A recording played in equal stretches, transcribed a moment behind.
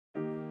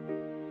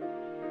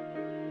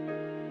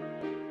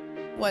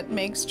What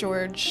makes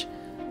George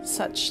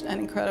such an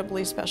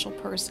incredibly special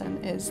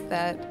person is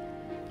that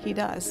he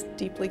does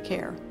deeply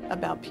care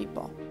about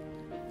people,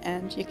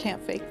 and you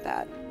can't fake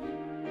that.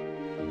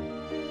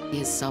 He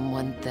is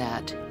someone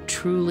that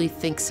truly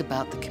thinks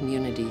about the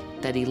community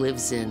that he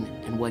lives in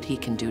and what he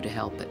can do to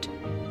help it.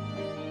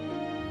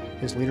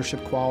 His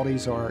leadership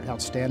qualities are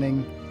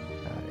outstanding.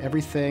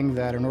 Everything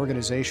that an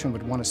organization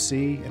would want to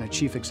see in a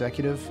chief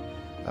executive,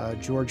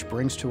 George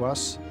brings to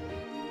us.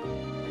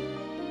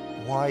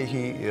 Why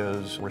he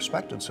is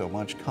respected so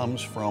much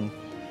comes from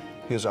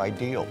his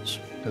ideals,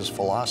 his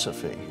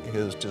philosophy,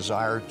 his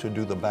desire to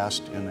do the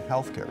best in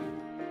healthcare.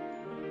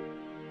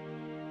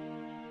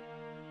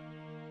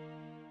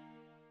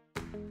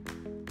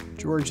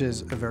 George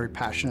is a very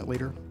passionate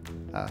leader.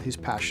 He's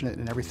passionate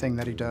in everything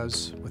that he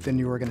does within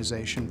the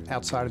organization,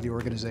 outside of the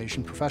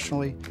organization,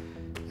 professionally,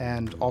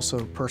 and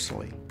also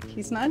personally.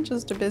 He's not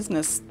just a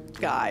business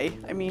guy.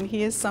 I mean,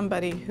 he is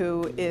somebody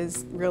who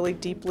is really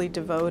deeply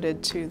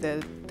devoted to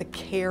the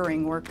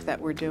caring work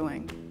that we're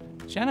doing.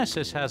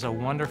 Genesis has a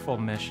wonderful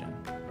mission.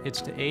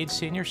 It's to aid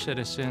senior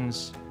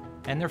citizens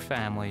and their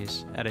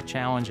families at a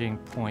challenging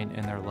point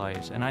in their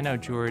lives. And I know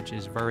George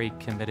is very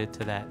committed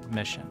to that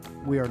mission.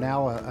 We are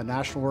now a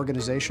national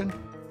organization.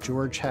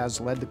 George has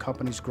led the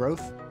company's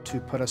growth to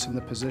put us in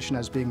the position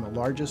as being the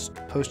largest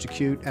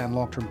post-acute and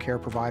long-term care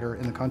provider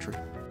in the country.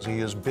 He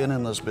has been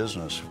in this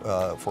business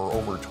for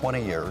over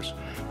 20 years.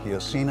 He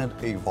has seen it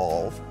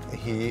evolve.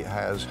 He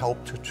has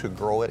helped to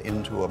grow it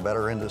into a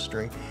better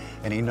industry,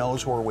 and he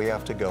knows where we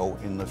have to go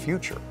in the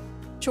future.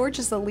 George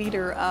is the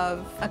leader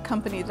of a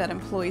company that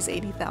employs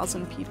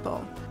 80,000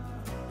 people.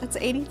 That's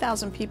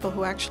 80,000 people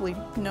who actually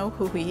know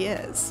who he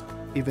is.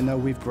 Even though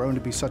we've grown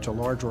to be such a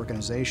large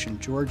organization,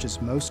 George is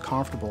most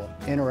comfortable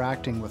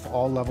interacting with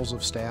all levels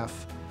of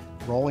staff,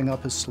 rolling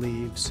up his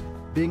sleeves,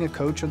 being a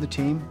coach of the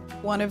team.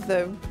 One of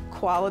the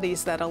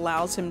qualities that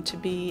allows him to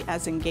be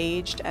as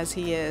engaged as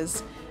he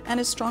is and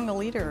as strong a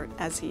leader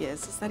as he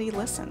is that he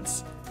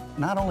listens.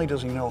 Not only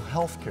does he know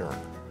healthcare,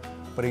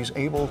 but he's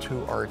able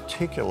to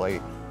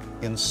articulate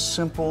in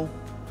simple,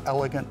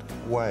 elegant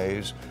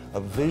ways a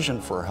vision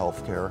for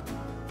healthcare,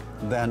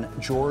 then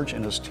George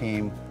and his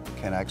team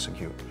can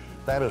execute.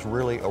 That is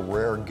really a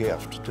rare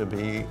gift, to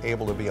be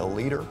able to be a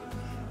leader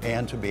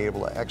and to be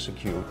able to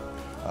execute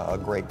a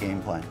great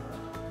game plan.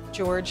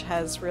 George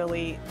has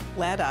really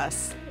led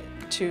us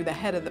to the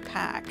head of the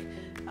pack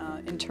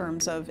in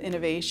terms of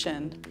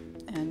innovation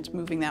and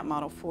moving that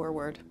model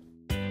forward.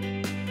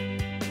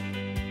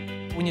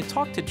 When you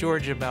talk to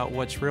George about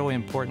what's really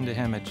important to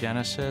him at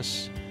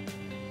Genesis,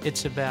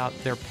 it's about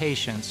their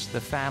patients,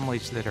 the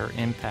families that are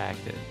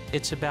impacted.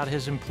 It's about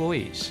his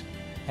employees.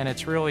 And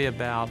it's really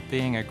about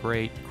being a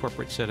great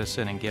corporate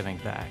citizen and giving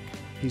back.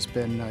 He's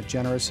been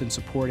generous in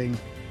supporting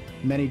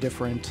many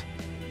different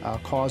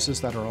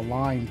causes that are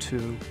aligned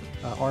to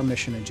our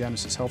mission in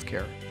Genesis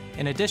Healthcare.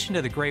 In addition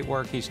to the great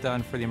work he's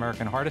done for the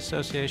American Heart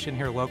Association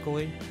here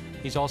locally,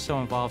 he's also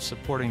involved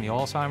supporting the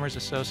Alzheimer's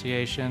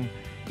Association.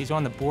 He's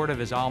on the board of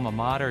his alma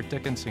mater,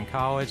 Dickinson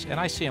College, and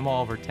I see him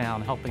all over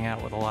town helping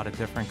out with a lot of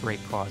different great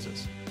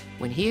causes.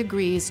 When he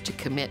agrees to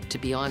commit to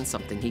be on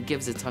something, he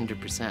gives it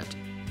 100%.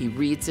 He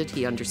reads it,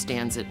 he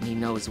understands it, and he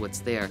knows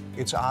what's there.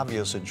 It's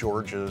obvious that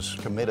George is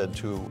committed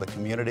to the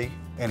community,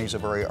 and he's a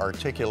very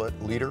articulate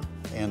leader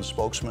and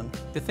spokesman.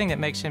 The thing that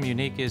makes him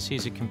unique is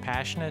he's a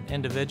compassionate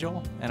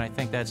individual, and I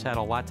think that's had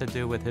a lot to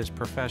do with his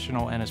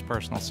professional and his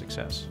personal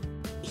success.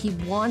 He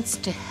wants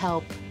to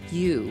help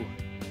you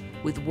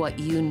with what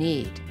you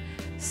need.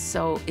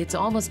 So it's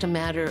almost a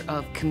matter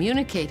of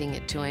communicating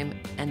it to him,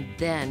 and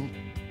then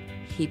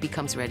he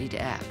becomes ready to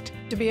act.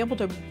 To be able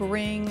to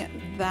bring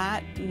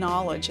that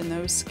knowledge and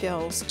those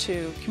skills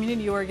to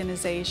community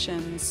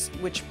organizations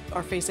which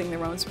are facing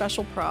their own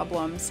special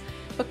problems,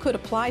 but could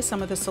apply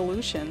some of the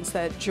solutions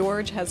that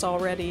George has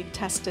already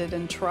tested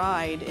and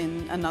tried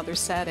in another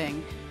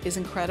setting, is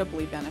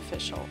incredibly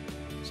beneficial.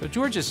 So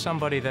George is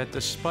somebody that,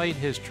 despite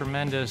his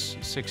tremendous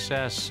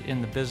success in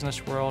the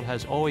business world,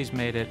 has always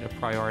made it a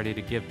priority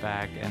to give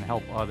back and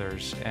help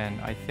others. And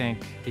I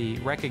think the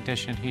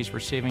recognition he's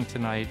receiving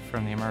tonight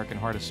from the American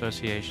Heart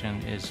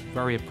Association is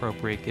very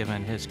appropriate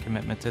given his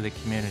commitment to the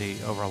community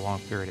over a long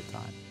period of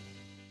time.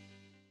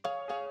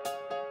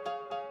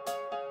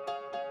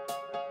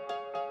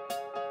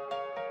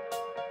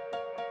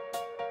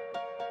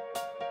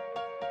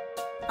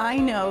 I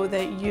know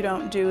that you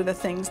don't do the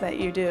things that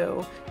you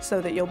do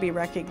so that you'll be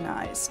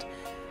recognized,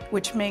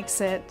 which makes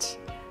it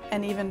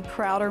an even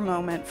prouder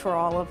moment for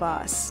all of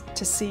us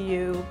to see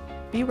you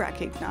be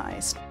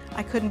recognized.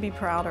 I couldn't be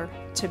prouder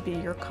to be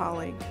your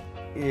colleague.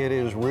 It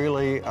is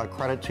really a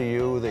credit to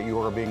you that you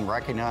are being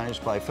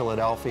recognized by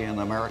Philadelphia and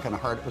the American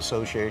Heart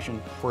Association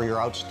for your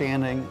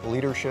outstanding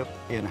leadership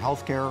in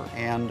healthcare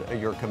and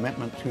your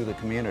commitment to the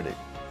community.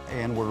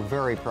 And we're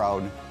very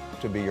proud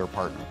to be your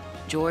partner.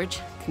 George,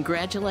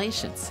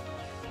 congratulations.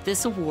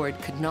 This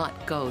award could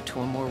not go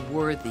to a more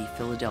worthy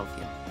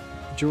Philadelphian.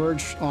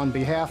 George, on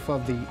behalf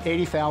of the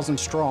 80,000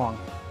 strong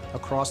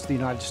across the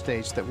United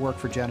States that work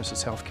for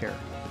Genesis Healthcare,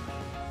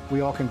 We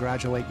all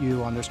congratulate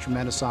you on this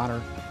tremendous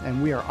honor,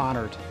 and we are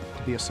honored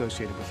to be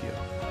associated with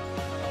you.